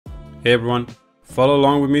Hey everyone, follow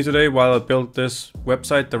along with me today while I build this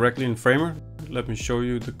website directly in Framer. Let me show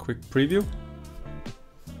you the quick preview.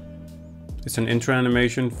 It's an intro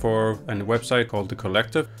animation for a website called The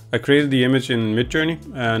Collective. I created the image in Midjourney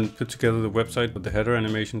and put together the website with the header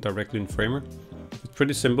animation directly in Framer. It's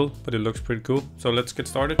pretty simple, but it looks pretty cool. So let's get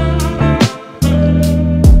started.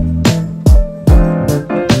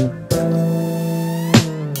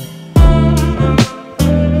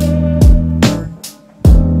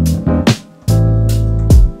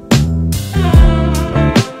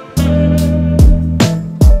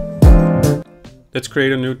 Let's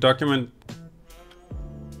create a new document.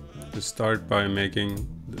 Let's start by making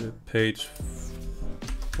the page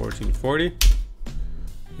 1440,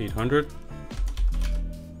 800,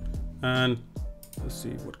 and let's see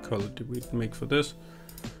what color did we make for this.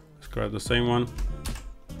 Let's grab the same one,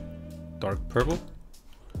 dark purple.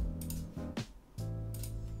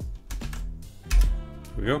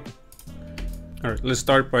 Here we go. All right, let's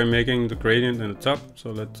start by making the gradient in the top.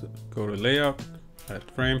 So let's go to layout, add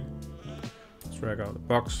frame. Drag out the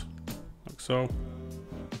box like so.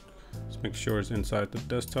 Let's make sure it's inside the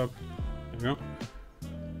desktop. There we go.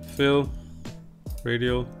 Fill,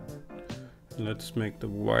 radial, and let's make the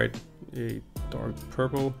white a dark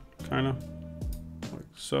purple, kind of like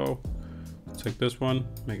so. Let's take this one,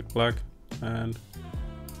 make it black, and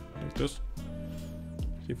like this.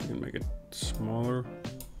 See if we can make it smaller.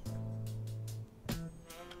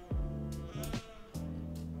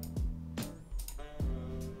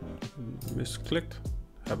 Misclicked,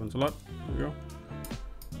 happens a lot. There we go.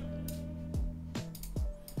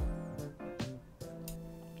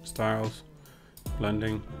 Styles,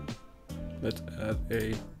 blending. Let's add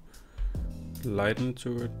a lighten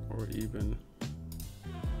to it, or even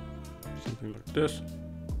something like this.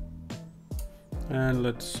 And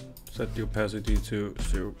let's set the opacity to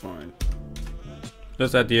 0.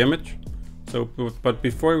 Let's add the image. So, but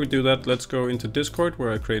before we do that, let's go into Discord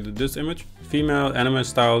where I created this image. Female anime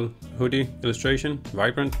style hoodie illustration,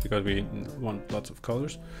 vibrant, because we want lots of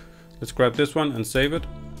colors. Let's grab this one and save it.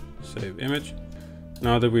 Save image.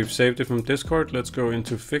 Now that we've saved it from Discord, let's go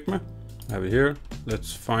into Figma. I have it here.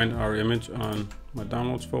 Let's find our image on my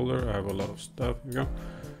downloads folder. I have a lot of stuff. Here we go.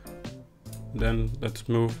 Then let's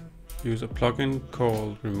use a plugin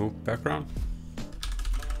called Remove Background.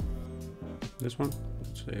 This one.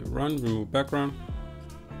 Say run, remove background.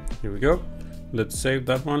 Here we go. Let's save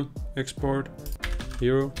that one. Export,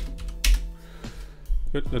 hero.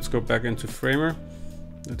 Good. Let's go back into Framer.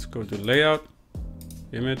 Let's go to layout,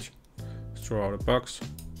 image. Let's draw out a box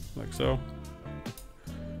like so.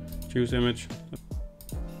 Choose image.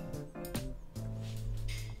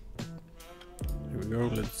 Here we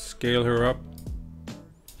go. Let's scale her up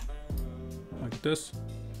like this.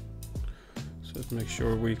 So let's make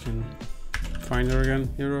sure we can find her again,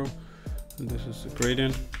 hero, and this is the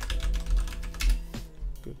gradient.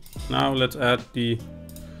 Good. Now let's add the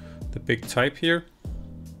big type here.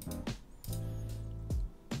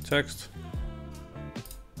 Text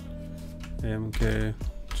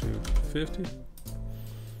MK250,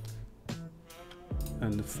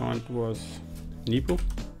 and the font was Nipo.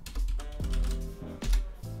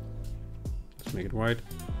 Let's make it white.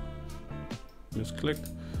 Misclicked.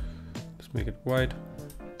 Let's make it white.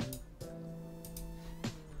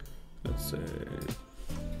 Let's say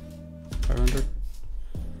 500.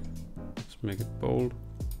 Let's make it bold.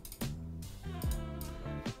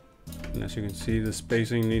 And as you can see, the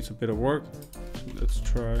spacing needs a bit of work. So let's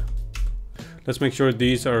try. Let's make sure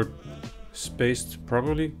these are spaced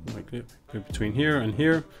properly, like between here and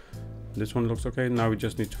here. This one looks okay. Now we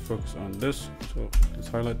just need to focus on this. So let's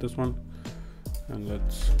highlight this one and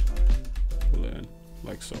let's pull it in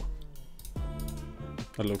like so.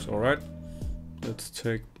 That looks all right. Let's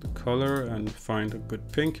take the color and find a good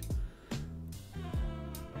pink.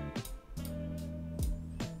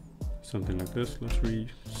 Something like this. Let's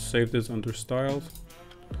save this under styles.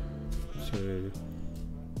 Say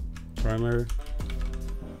primary.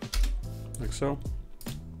 Like so.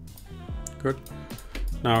 Good.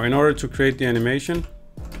 Now in order to create the animation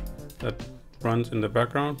that runs in the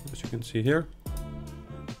background, as you can see here,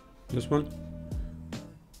 this one.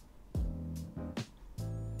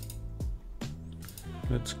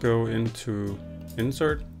 Let's go into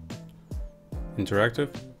Insert, Interactive,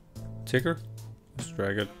 Ticker. Let's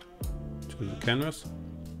drag it to the canvas.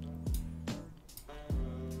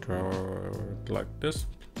 Draw it like this.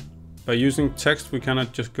 By using text, we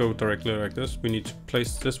cannot just go directly like this. We need to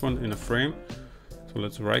place this one in a frame. So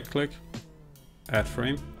let's right click, add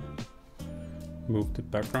frame, move the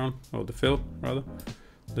background, or the fill rather.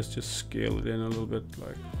 Let's just scale it in a little bit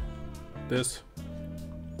like this.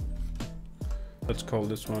 Let's call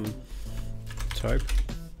this one type.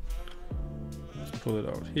 Let's pull it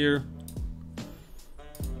out here.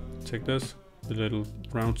 Take this, the little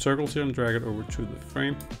round circles here, and drag it over to the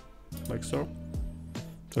frame, like so.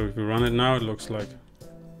 So if we run it now, it looks like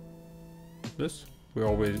this. We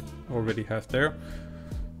already have there.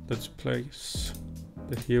 Let's place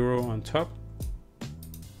the hero on top.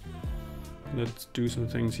 Let's do some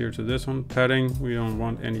things here to this one. Padding, we don't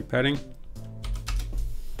want any padding.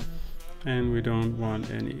 And we don't want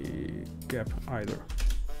any gap either.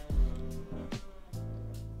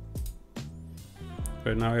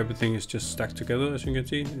 Right now everything is just stacked together, as you can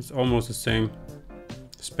see. It's almost the same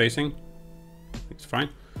spacing. It's fine.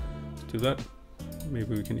 Let's do that.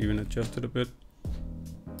 Maybe we can even adjust it a bit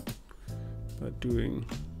by doing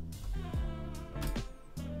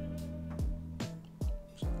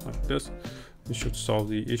like this. It should solve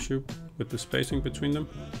the issue with the spacing between them.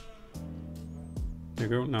 There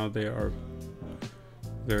you go. Now they are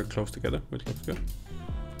very close together, which looks good.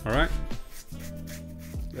 All right.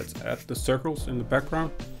 Let's add the circles in the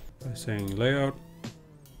background by saying layout,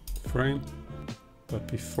 frame. But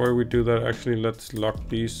before we do that, actually let's lock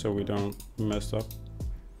these so we don't mess up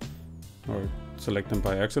or select them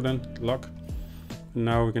by accident. Lock. And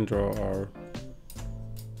now we can draw our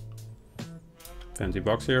fancy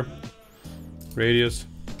box here. Radius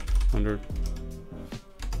 100%.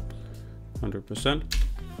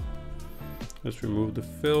 Let's remove the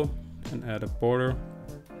fill and add a border.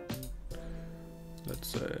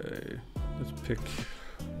 Let's pick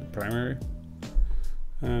the primary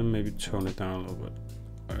and maybe tone it down a little bit,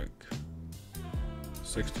 like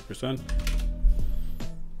 60%.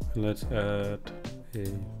 And let's add a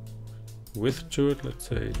width to it. Let's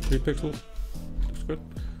say 3 pixels. Looks good.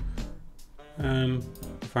 And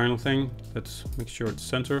final thing, let's make sure it's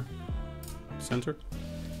center.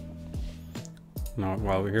 Now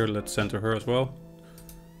while we're here, let's center her as well,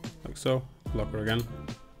 like so. Lock her again.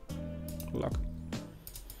 Lock.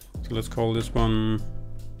 So let's call this one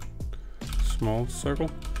small circle,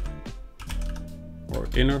 or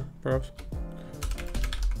inner perhaps.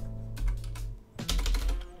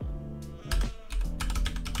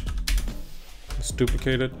 Let's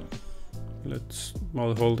duplicate it. Let's,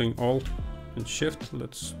 while holding Alt and Shift,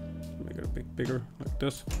 let's make it a bit bigger, like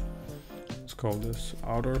this. Let's call this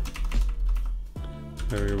outer.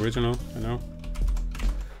 Very original, I know.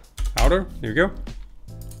 Outer, there you go.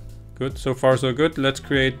 Good, so far so good. Let's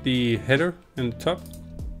create the header in the top.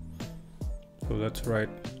 So that's right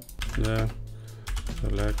there.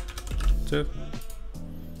 Selective.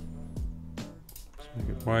 Let's make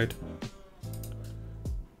it white.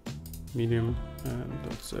 Medium, and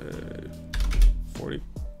let's say 40.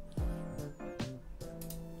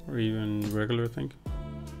 Or even regular, I think.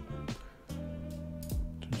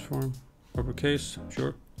 Transform. Uppercase,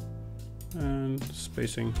 sure. And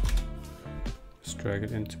spacing. Let's drag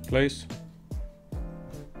it into place.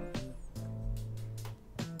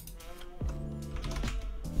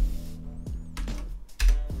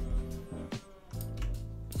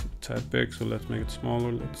 It's a tad big, so let's make it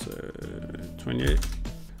smaller. Let's 28.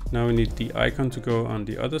 Now we need the icon to go on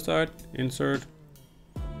the other side. Insert,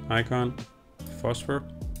 icon, phosphor.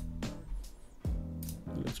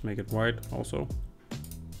 Let's make it white also.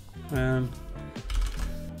 And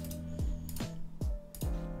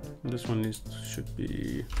this one should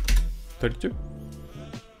be 32.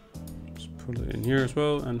 Let's put it in here as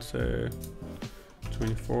well and say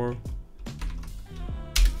 24.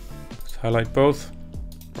 Let's highlight both.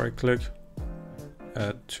 Right click,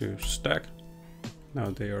 add to stack. Now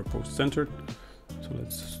they are both centered. So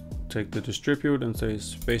let's take the distribute and say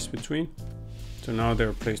space between. So now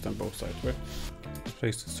they're placed on both sides, right? Let's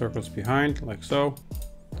place the circles behind like so.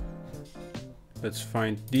 Let's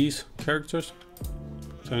find these characters.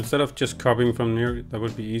 So instead of just copying from here, that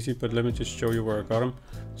would be easy, but let me just show you where I got them.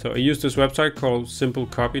 So I use this website called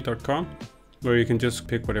simplecopy.com, where you can just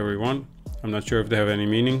pick whatever you want. I'm not sure if they have any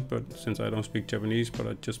meaning, but since I don't speak Japanese, but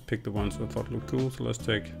I just picked the ones I thought looked cool. So let's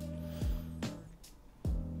take,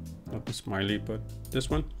 not the smiley, but this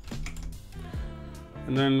one.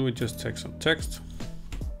 And then we just take some text.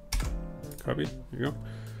 Copy, here you go.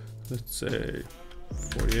 Let's say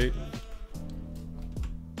 48.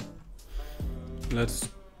 Let's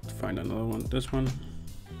find another one, this one.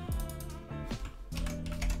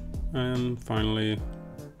 And finally,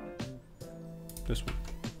 this one.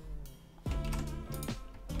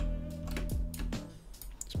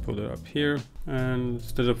 Let's put it up here. And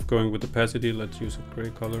instead of going with opacity, let's use a gray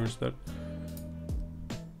color instead.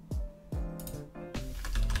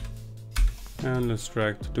 And let's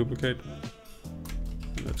drag to duplicate.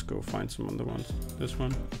 And let's go find some other ones. This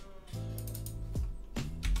one.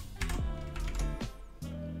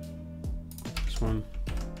 one.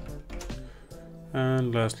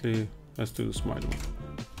 And lastly, let's do the smile one.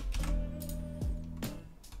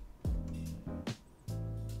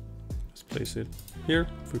 Let's place it here.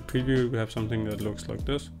 If we preview, we have something that looks like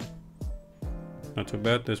this. Not too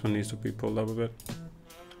bad. This one needs to be pulled up a bit.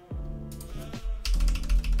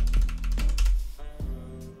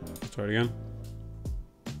 Start again.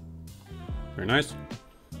 Very nice.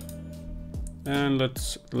 And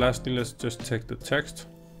lastly, let's just take the text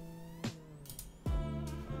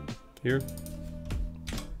here.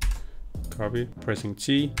 Copy, pressing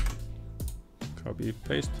T, copy,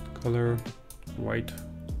 paste, color, white.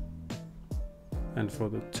 And for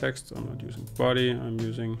the text, I'm not using body, I'm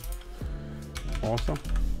using author.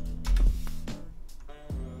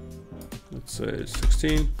 Let's say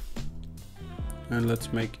 16. And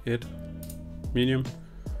let's make it medium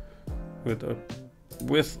with a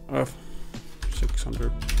width of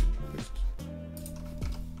 600 pixels.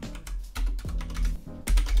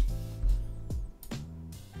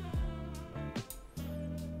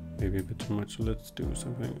 Maybe a bit too much, so let's do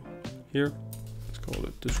something here. Let's call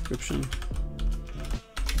it description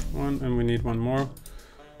one, and we need one more.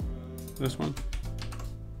 This one.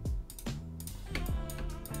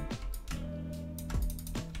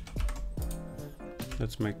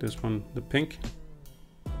 Let's make this one the pink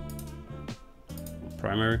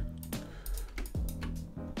primary.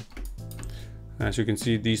 As you can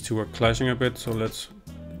see, these two are clashing a bit, so let's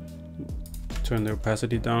turn the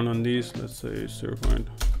opacity down on these. Let's say 0.5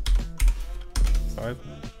 or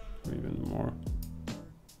even more.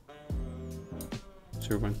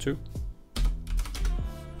 0.2.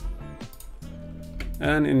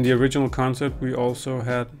 And in the original concept, we also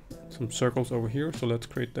had some circles over here, so let's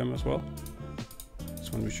create them as well.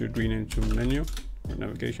 This one we should rename to menu, or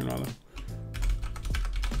navigation rather.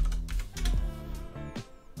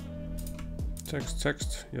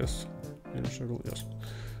 Text, yes. Inner circle, yes.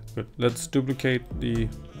 Good. Let's duplicate the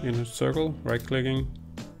inner circle, right clicking,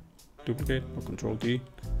 duplicate, or Control D,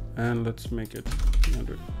 and let's make it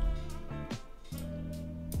 300.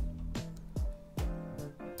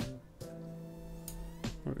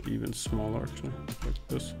 Or even smaller actually, like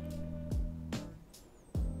this.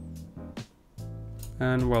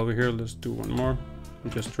 And while we're here, let's do one more.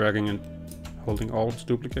 I'm just dragging and holding Alt to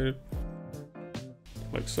duplicate it.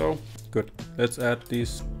 Like so. Good. Let's add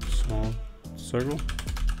these small circle.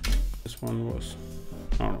 This one was,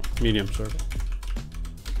 I don't know, medium circle.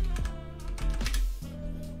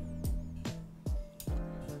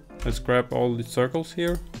 Let's grab all the circles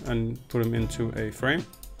here and put them into a frame.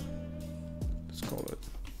 Let's call it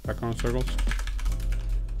background circles.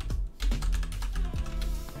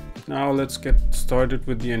 Now let's get started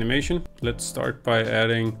with the animation. Let's start by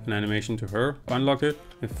adding an animation to her. Unlock it,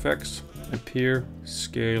 effects, appear,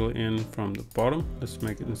 scale in from the bottom. Let's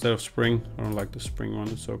make it, instead of spring, I don't like the spring one,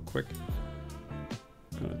 it's so quick.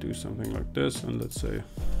 I'm gonna do something like this, and let's say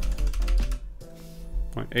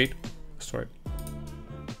 0.8. Let's try it.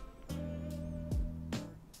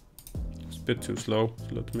 It's a bit too slow, so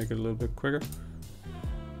let's make it a little bit quicker.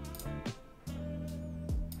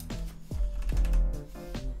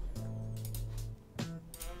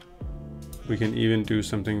 We can even do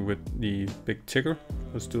something with the big ticker.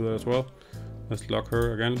 Let's do that as well. Let's lock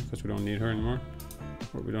her again because we don't need her anymore.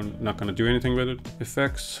 Or we not gonna do anything with it.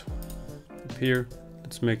 Effects, appear.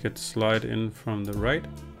 Let's make it slide in from the right.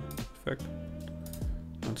 Effect.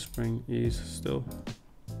 Not spring, ease still.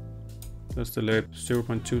 Let's delay it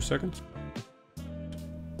 0.2 seconds.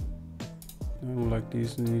 I don't like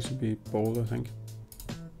these, it needs to be bold, I think.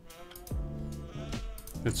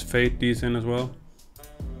 Let's fade these in as well.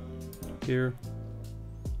 Here,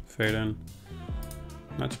 fade in,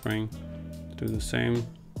 not spring. Do the same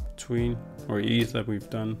between or ease that we've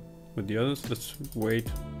done with the others. Let's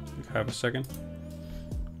wait like half a second.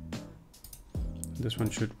 This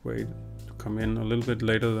one should wait to come in a little bit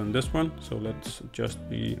later than this one, so let's adjust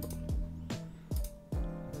the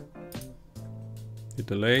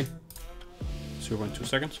delay 0.2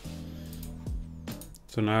 seconds.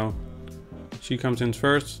 So now she comes in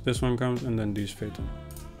first, this one comes, and then these fade in.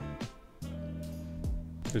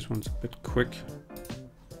 This one's a bit quick.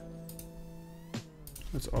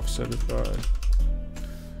 Let's offset it by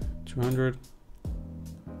 200.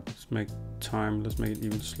 Let's make time, let's make it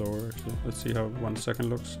even slower actually. Let's see how 1 second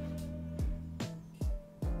looks.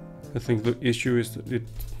 I think the issue is that it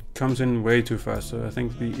comes in way too fast. So I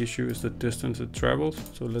think the issue is the distance it travels.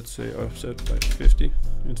 So let's say offset by 50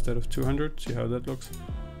 instead of 200. See how that looks.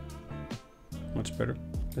 Much better.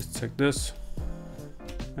 Let's check this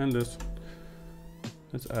and this.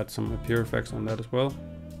 Let's add some appear effects on that as well.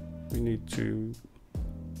 We need to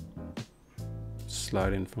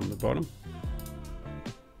slide in from the bottom.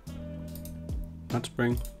 not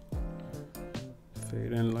spring.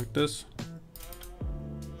 Fade in like this.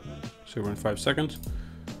 0.5 seconds.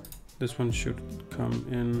 This one should come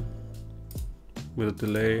in with a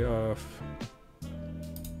delay of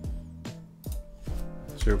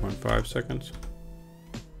 0.5 seconds.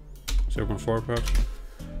 0.4 perhaps.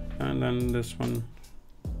 And then this one,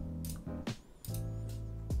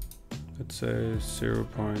 let's say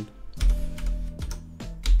 0.8.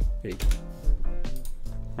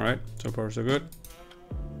 Alright, so far so good.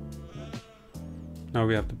 Now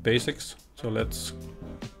we have the basics, so let's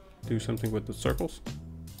do something with the circles.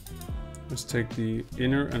 Let's take the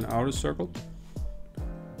inner and outer circle.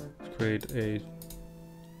 Let's create a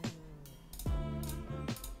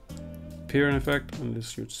appearance effect, and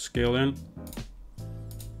this should scale in.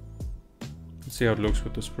 Let's see how it looks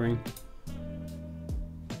with the spring.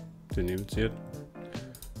 Didn't even see it.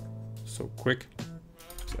 So quick.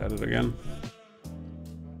 Let's add it again.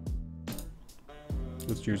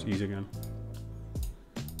 Let's use ease again.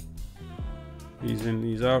 Ease in,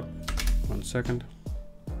 ease out. 1 second.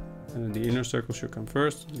 And then the inner circle should come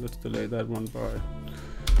first. Let's delay that one by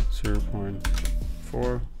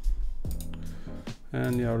 0.4.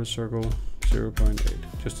 And the outer circle 0.8,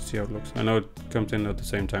 just to see how it looks. I know it comes in at the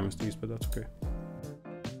same time as these, but that's okay.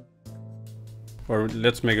 Or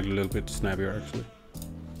let's make it a little bit snappier actually.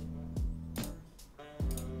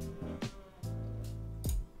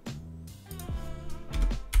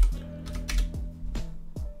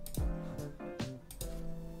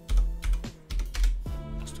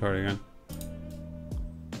 Start again.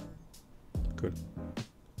 Good.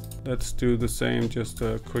 Let's do the same, just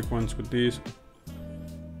quick ones with these.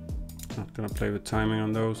 Not gonna play with timing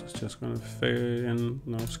on those. It's just gonna fade in,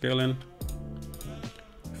 no, scale in.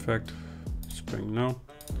 Effect, spring, no.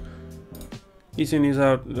 Ease in, ease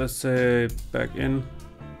out. Let's say back in.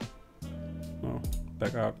 No,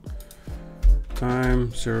 back out. Time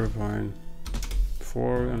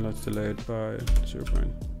 0.4, and let's delay it by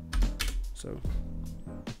 0.7.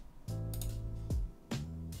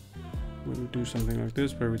 We'll do something like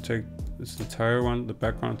this, where we take this entire one, the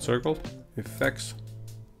background circle, effects,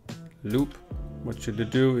 loop. What should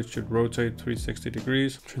it do? It should rotate 360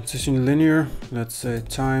 degrees. Transition linear, let's say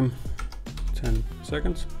time 10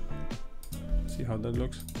 seconds. See how that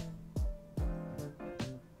looks.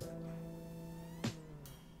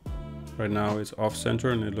 Right now it's off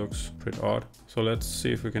center and it looks pretty odd. So let's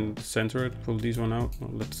see if we can center it, pull these one out.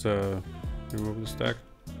 Well, let's remove the stack.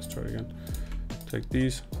 Let's try again. Take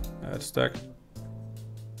these, add stack,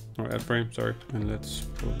 or add frame, sorry, and let's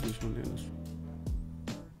pull this one in.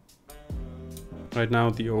 Right now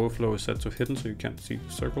the overflow is set to hidden, so you can't see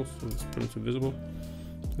the circles, so let's put it to visible.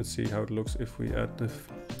 Let's see how it looks if we add the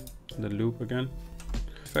loop again.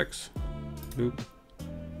 Effects, loop,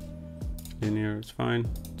 linear, it's fine,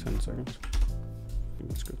 10 seconds. I think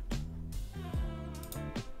that's good.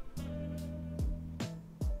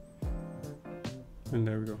 And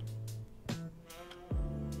there we go.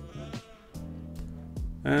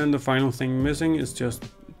 And the final thing missing is just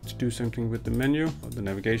to do something with the menu, or the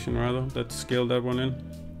navigation rather. Let's scale that one in.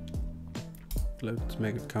 Let's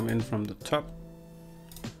make it come in from the top.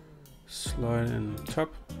 Slide in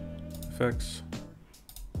top. Effects.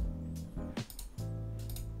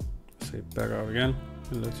 Say back out again.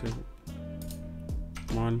 And let's say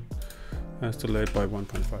 1. That's delayed by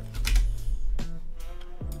 1.5.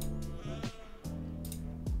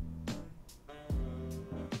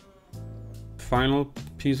 Final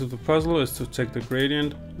piece of the puzzle is to take the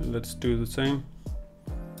gradient, and let's do the same.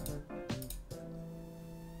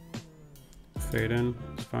 Fade in,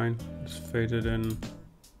 it's fine. Let's fade it in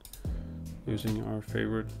using our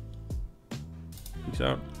favorite. Peace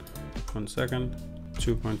out. 1 second,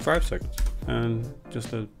 2.5 seconds, and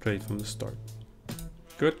just let it play from the start.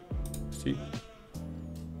 Good. See.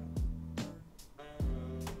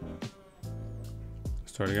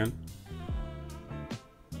 Start again.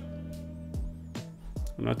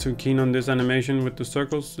 I'm not too keen on this animation with the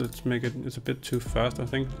circles. Let's make it, it's a bit too fast, I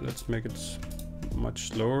think. Let's make it much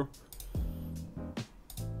slower.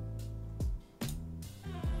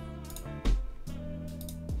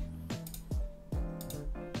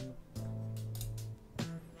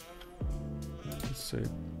 Let's say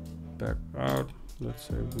back out. Let's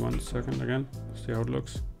say 1 second again. See how it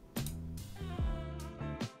looks.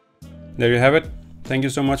 There you have it. Thank you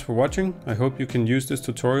so much for watching. I hope you can use this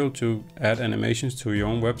tutorial to add animations to your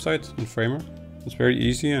own website in Framer. It's very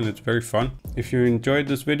easy and it's very fun. If you enjoyed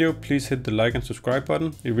this video, please hit the like and subscribe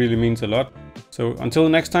button. It really means a lot. So until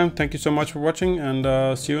next time, thank you so much for watching,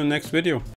 and see you in the next video.